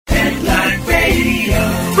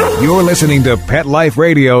You're listening to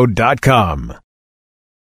PetLifeRadio.com.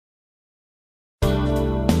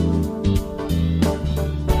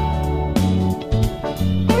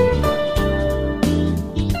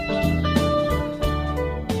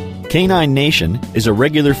 Canine Nation is a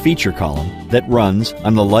regular feature column that runs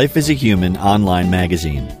on the Life as a Human online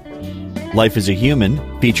magazine. Life as a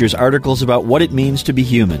Human features articles about what it means to be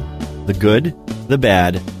human, the good, the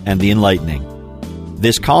bad, and the enlightening.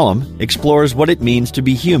 This column explores what it means to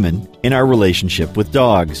be human in our relationship with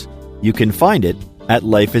dogs. You can find it at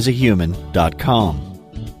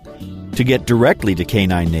lifeasahuman.com. To get directly to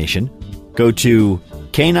Canine Nation, go to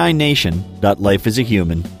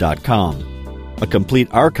caninenation.lifeasahuman.com. A complete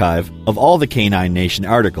archive of all the Canine Nation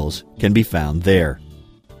articles can be found there.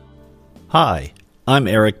 Hi, I'm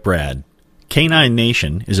Eric Brad. Canine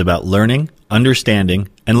Nation is about learning, understanding,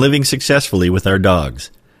 and living successfully with our dogs.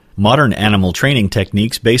 Modern animal training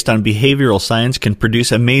techniques based on behavioral science can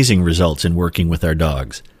produce amazing results in working with our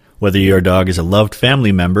dogs. Whether your dog is a loved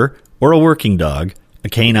family member or a working dog, a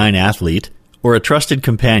canine athlete, or a trusted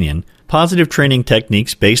companion, positive training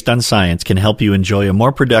techniques based on science can help you enjoy a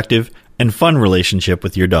more productive and fun relationship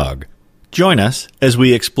with your dog. Join us as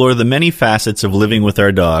we explore the many facets of living with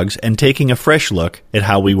our dogs and taking a fresh look at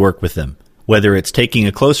how we work with them. Whether it's taking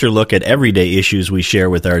a closer look at everyday issues we share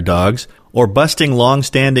with our dogs or busting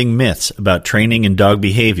long-standing myths about training and dog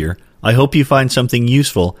behavior, I hope you find something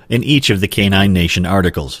useful in each of the Canine Nation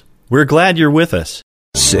articles. We're glad you're with us.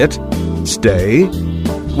 Sit. Stay.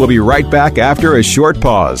 We'll be right back after a short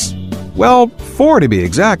pause. Well, 4 to be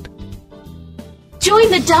exact.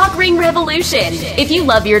 Join the Dog Ring Revolution. If you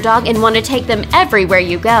love your dog and want to take them everywhere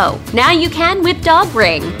you go, now you can with Dog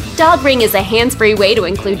Ring. Dog Ring is a hands-free way to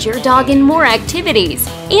include your dog in more activities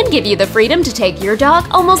and give you the freedom to take your dog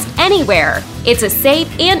almost anywhere. It's a safe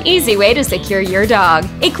and easy way to secure your dog.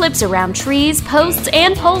 It clips around trees, posts,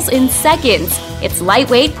 and poles in seconds. It's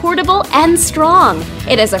lightweight, portable, and strong.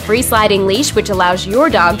 It has a free sliding leash which allows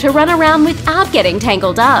your dog to run around without getting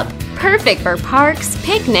tangled up. Perfect for parks,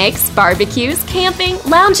 picnics, barbecues, camping,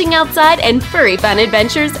 lounging outside, and furry fun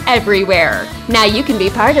adventures everywhere. Now you can be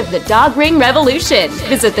part of the Dog Ring Revolution.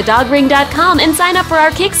 Visit thedogring.com and sign up for our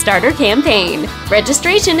Kickstarter campaign.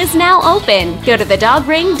 Registration is now open. Go to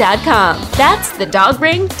thedogring.com. That's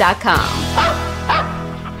thedogring.com.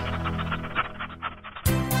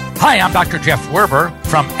 Hi, I'm Dr. Jeff Werber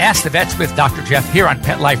from Ask the Vets with Dr. Jeff here on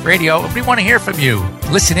Pet Life Radio. We want to hear from you.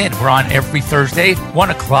 Listen in. We're on every Thursday,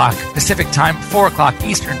 1 o'clock Pacific Time, 4 o'clock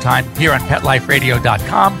Eastern Time here on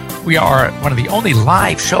PetLifeRadio.com. We are one of the only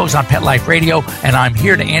live shows on Pet Life Radio, and I'm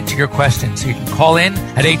here to answer your questions. So you can call in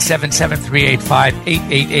at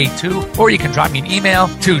 877-385-8882, or you can drop me an email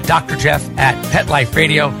to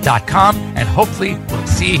drjeff@PetLifeRadio.com, and hopefully we'll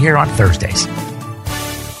see you here on Thursdays.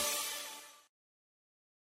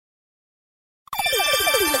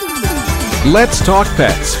 Let's Talk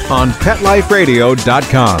Pets on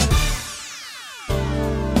PetLifeRadio.com.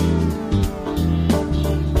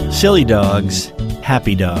 Silly dogs,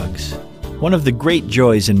 happy dogs. One of the great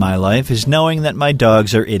joys in my life is knowing that my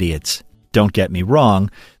dogs are idiots. Don't get me wrong,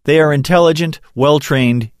 they are intelligent,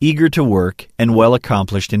 well-trained, eager to work, and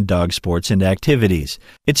well-accomplished in dog sports and activities.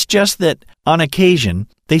 It's just that, on occasion,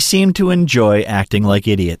 they seem to enjoy acting like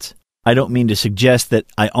idiots. I don't mean to suggest that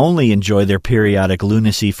I only enjoy their periodic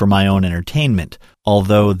lunacy for my own entertainment,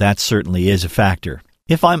 although that certainly is a factor.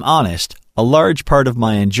 If I'm honest, a large part of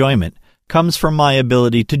my enjoyment comes from my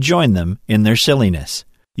ability to join them in their silliness.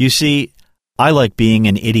 You see, I like being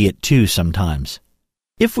an idiot too sometimes.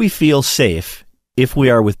 If we feel safe, if we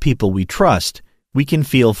are with people we trust, we can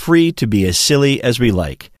feel free to be as silly as we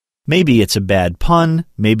like. Maybe it's a bad pun,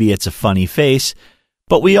 maybe it's a funny face,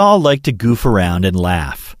 but we all like to goof around and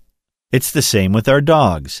laugh. It's the same with our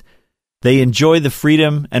dogs. They enjoy the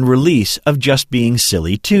freedom and release of just being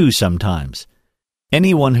silly too sometimes.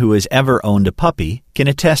 Anyone who has ever owned a puppy can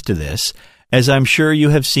attest to this, as I'm sure you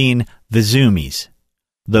have seen the zoomies.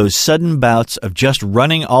 Those sudden bouts of just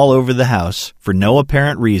running all over the house for no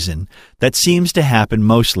apparent reason that seems to happen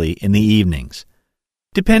mostly in the evenings.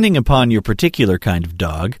 Depending upon your particular kind of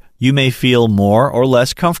dog, you may feel more or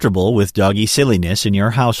less comfortable with doggy silliness in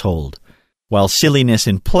your household. While silliness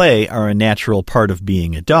and play are a natural part of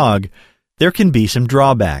being a dog, there can be some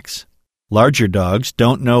drawbacks. Larger dogs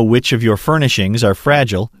don't know which of your furnishings are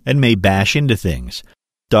fragile and may bash into things.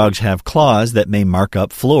 Dogs have claws that may mark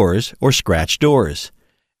up floors or scratch doors.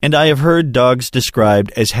 And I have heard dogs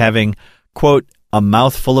described as having, quote, a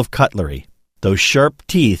mouthful of cutlery, those sharp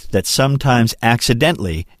teeth that sometimes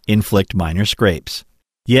accidentally inflict minor scrapes.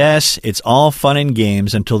 Yes, it's all fun and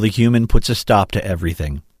games until the human puts a stop to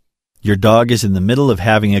everything. Your dog is in the middle of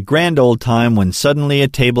having a grand old time when suddenly a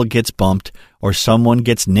table gets bumped or someone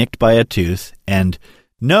gets nicked by a tooth and,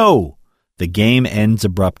 no! The game ends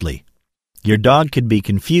abruptly. Your dog could be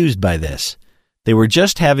confused by this. They were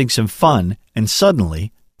just having some fun and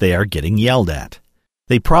suddenly they are getting yelled at.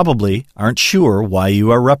 They probably aren't sure why you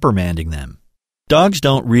are reprimanding them. Dogs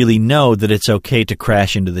don't really know that it's okay to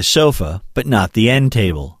crash into the sofa, but not the end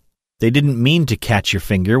table. They didn't mean to catch your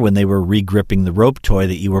finger when they were re-gripping the rope toy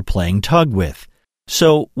that you were playing tug with.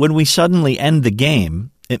 So when we suddenly end the game,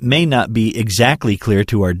 it may not be exactly clear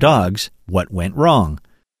to our dogs what went wrong.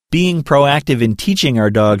 Being proactive in teaching our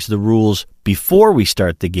dogs the rules before we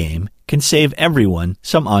start the game can save everyone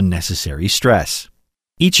some unnecessary stress.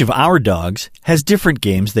 Each of our dogs has different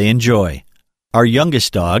games they enjoy. Our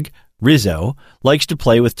youngest dog, Rizzo, likes to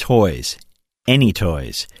play with toys. Any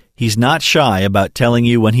toys. He's not shy about telling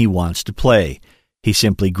you when he wants to play. He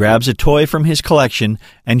simply grabs a toy from his collection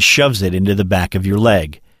and shoves it into the back of your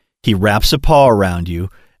leg. He wraps a paw around you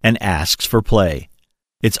and asks for play.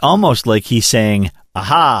 It's almost like he's saying,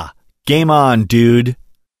 "Aha! Game on, dude!"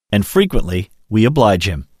 And frequently, we oblige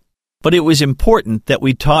him. But it was important that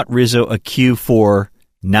we taught Rizzo a cue for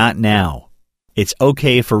not now. It's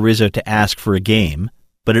okay for Rizzo to ask for a game,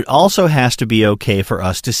 but it also has to be okay for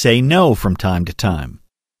us to say no from time to time.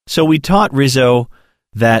 So we taught Rizzo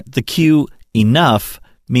that the cue enough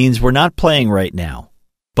means we're not playing right now,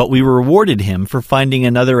 but we rewarded him for finding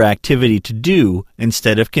another activity to do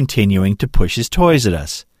instead of continuing to push his toys at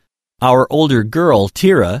us. Our older girl,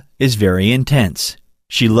 Tira, is very intense.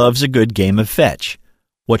 She loves a good game of fetch.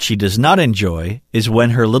 What she does not enjoy is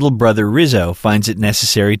when her little brother Rizzo finds it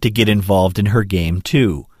necessary to get involved in her game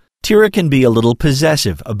too. Tira can be a little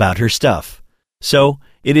possessive about her stuff. So,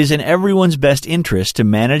 it is in everyone's best interest to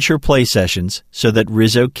manage her play sessions so that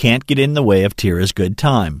Rizzo can't get in the way of Tira's good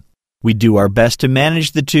time. We do our best to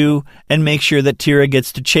manage the two and make sure that Tira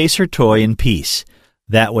gets to chase her toy in peace.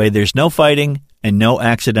 That way there's no fighting and no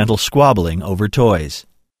accidental squabbling over toys.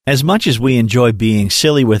 As much as we enjoy being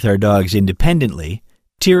silly with our dogs independently,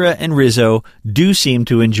 Tira and Rizzo do seem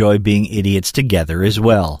to enjoy being idiots together as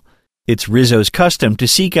well. It's Rizzo's custom to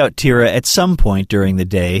seek out Tira at some point during the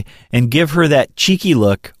day and give her that cheeky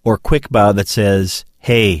look or quick bow that says,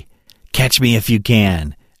 "Hey, catch me if you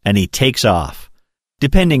can," and he takes off.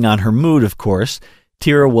 Depending on her mood, of course,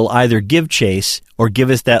 Tira will either give chase or give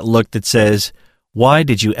us that look that says, "Why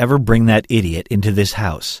did you ever bring that idiot into this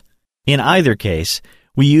house?" In either case,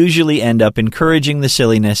 we usually end up encouraging the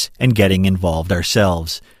silliness and getting involved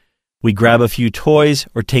ourselves. We grab a few toys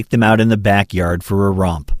or take them out in the backyard for a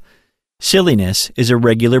romp. Silliness is a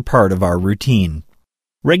regular part of our routine.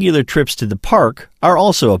 Regular trips to the park are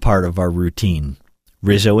also a part of our routine.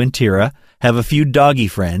 Rizzo and Tira have a few doggy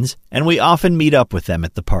friends, and we often meet up with them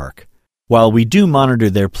at the park. While we do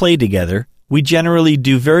monitor their play together, we generally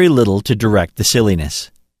do very little to direct the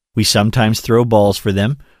silliness. We sometimes throw balls for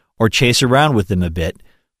them or chase around with them a bit,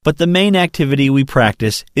 but the main activity we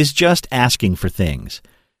practice is just asking for things.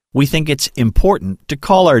 We think it's important to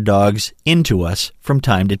call our dogs into us from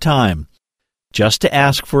time to time, just to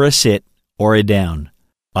ask for a sit or a down.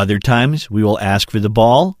 Other times we will ask for the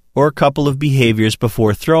ball or a couple of behaviors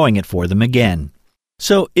before throwing it for them again.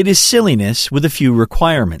 So it is silliness with a few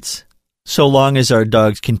requirements. So long as our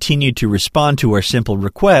dogs continue to respond to our simple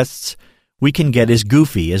requests, we can get as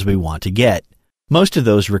goofy as we want to get. Most of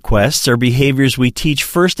those requests are behaviors we teach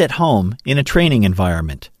first at home in a training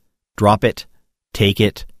environment. Drop it, take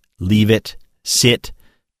it, leave it, sit,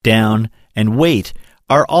 down, and wait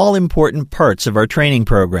are all important parts of our training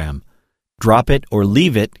program. Drop it or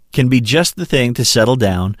leave it can be just the thing to settle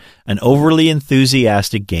down an overly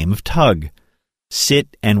enthusiastic game of tug.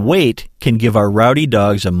 Sit and wait can give our rowdy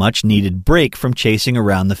dogs a much-needed break from chasing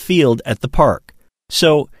around the field at the park.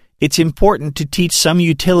 So, it's important to teach some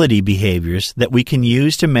utility behaviors that we can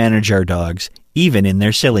use to manage our dogs, even in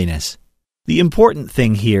their silliness. The important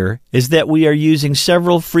thing here is that we are using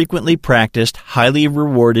several frequently practiced, highly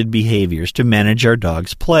rewarded behaviors to manage our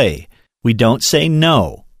dog's play. We don't say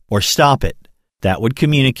no or stop it. That would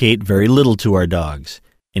communicate very little to our dogs.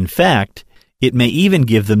 In fact, it may even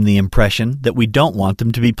give them the impression that we don't want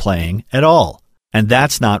them to be playing at all. And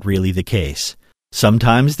that's not really the case.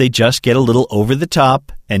 Sometimes they just get a little over the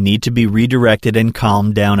top and need to be redirected and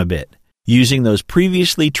calmed down a bit. Using those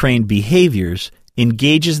previously trained behaviors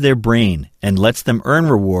engages their brain and lets them earn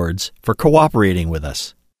rewards for cooperating with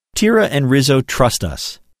us. Tira and Rizzo trust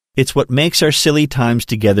us. It's what makes our silly times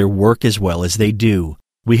together work as well as they do.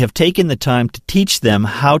 We have taken the time to teach them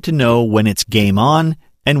how to know when it's game on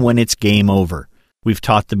and when it's game over. We've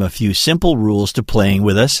taught them a few simple rules to playing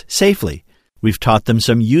with us safely. We've taught them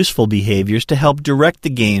some useful behaviors to help direct the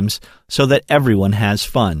games so that everyone has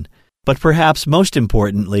fun. But perhaps most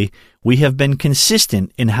importantly, we have been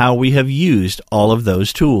consistent in how we have used all of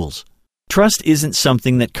those tools. Trust isn't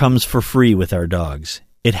something that comes for free with our dogs.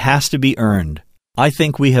 It has to be earned. I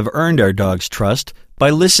think we have earned our dogs' trust by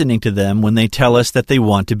listening to them when they tell us that they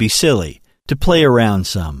want to be silly, to play around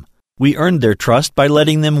some. We earned their trust by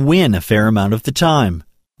letting them win a fair amount of the time.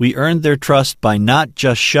 We earned their trust by not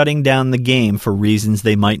just shutting down the game for reasons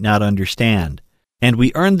they might not understand. And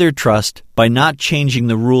we earned their trust by not changing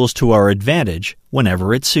the rules to our advantage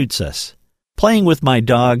whenever it suits us. Playing with my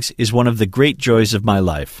dogs is one of the great joys of my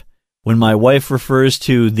life. When my wife refers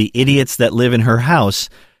to the idiots that live in her house,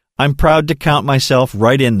 I'm proud to count myself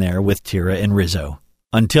right in there with Tira and Rizzo.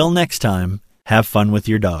 Until next time, have fun with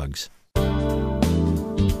your dogs.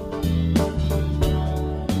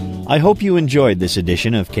 I hope you enjoyed this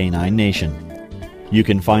edition of Canine Nation. You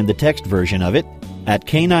can find the text version of it at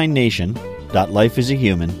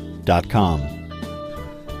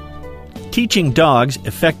caninenation.lifeasahuman.com. Teaching Dogs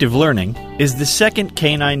Effective Learning is the second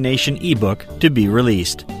Canine Nation ebook to be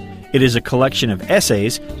released. It is a collection of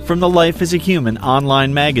essays from the Life as a Human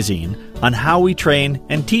online magazine on how we train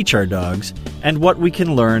and teach our dogs and what we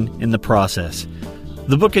can learn in the process.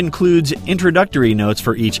 The book includes introductory notes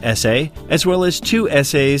for each essay, as well as 2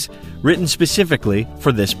 essays written specifically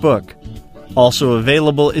for this book. Also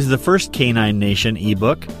available is the first Canine Nation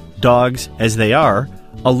ebook, Dogs as They Are,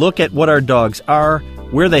 a look at what our dogs are,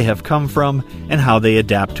 where they have come from, and how they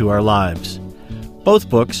adapt to our lives. Both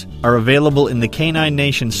books are available in the Canine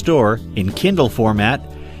Nation store in Kindle format,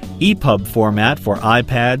 EPUB format for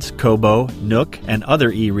iPads, Kobo, Nook, and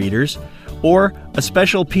other e-readers, or a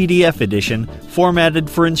special PDF edition formatted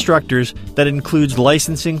for instructors that includes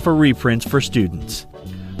licensing for reprints for students.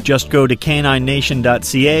 Just go to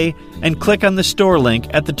caninenation.ca and click on the store link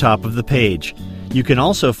at the top of the page. You can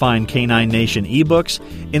also find Canine Nation ebooks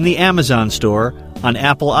in the Amazon store, on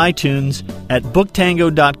Apple iTunes, at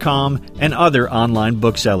booktango.com, and other online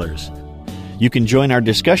booksellers. You can join our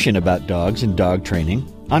discussion about dogs and dog training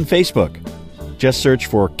on Facebook. Just search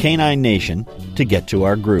for Canine Nation to get to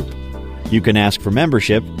our group. You can ask for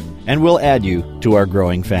membership, and we'll add you to our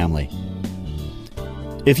growing family.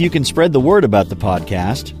 If you can spread the word about the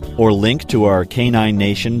podcast or link to our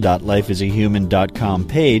caninenation.lifeasahuman.com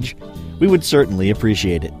page, we would certainly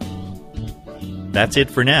appreciate it. That's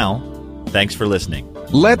it for now. Thanks for listening.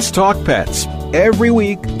 Let's Talk Pets, every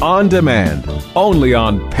week on demand, only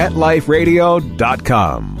on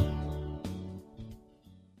PetLifeRadio.com.